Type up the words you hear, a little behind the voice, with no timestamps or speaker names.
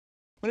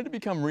When did it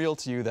become real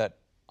to you that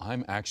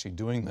I'm actually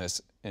doing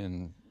this,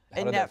 and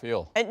how did that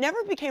feel? It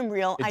never became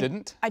real. It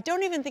didn't? I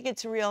don't even think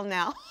it's real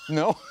now.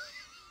 No?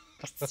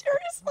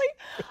 Seriously.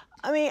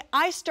 I mean,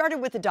 I started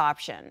with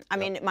adoption. I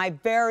mean, my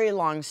very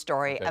long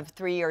story of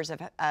 3 years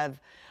of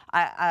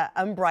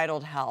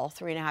unbridled hell,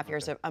 3.5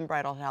 years of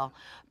unbridled hell.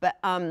 But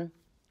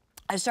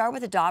I started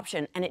with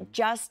adoption, and it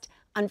just,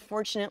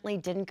 unfortunately,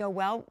 didn't go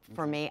well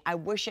for me. I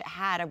wish it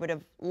had. I would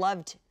have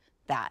loved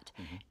that.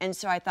 And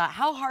so I thought,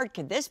 how hard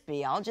could this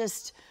be? I'll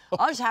just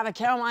have a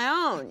kid on my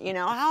own. You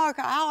know, how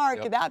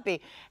hard could that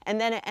be? And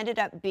then it ended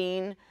up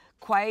being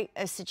quite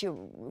a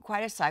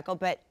cycle.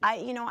 But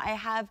I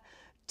have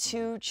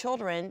 2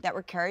 children that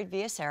were carried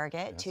via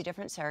surrogate, 2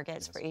 different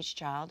surrogates for each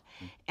child,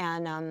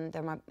 and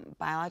they're my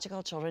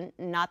biological children.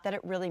 Not that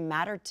it really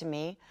mattered to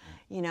me,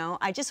 you know.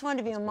 I just wanted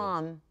to be a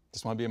mom.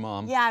 Just want to be a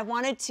mom. Yeah, I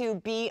wanted to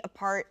be a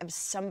part of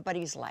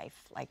somebody's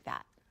life like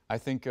that. I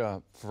think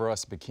for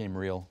us it became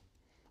real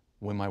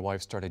when my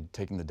wife started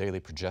taking the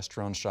daily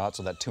progesterone shot,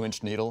 so that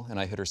 2-inch needle, and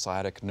I hit her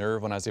sciatic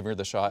nerve when I was giving her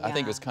the shot. I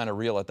think it was kind of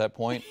real at that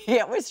point.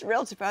 Yeah, it was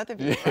real to both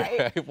of you,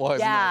 right? It was.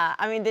 Yeah,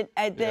 I mean,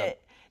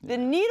 the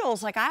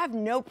needles, like, I have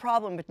no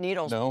problem with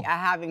needles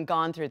having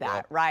gone through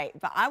that, right?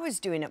 But I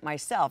was doing it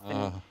myself,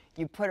 and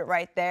you put it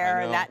right there,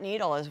 and that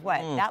needle is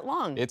what? That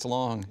long. It's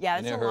long. Yeah,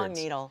 it's a long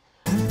needle.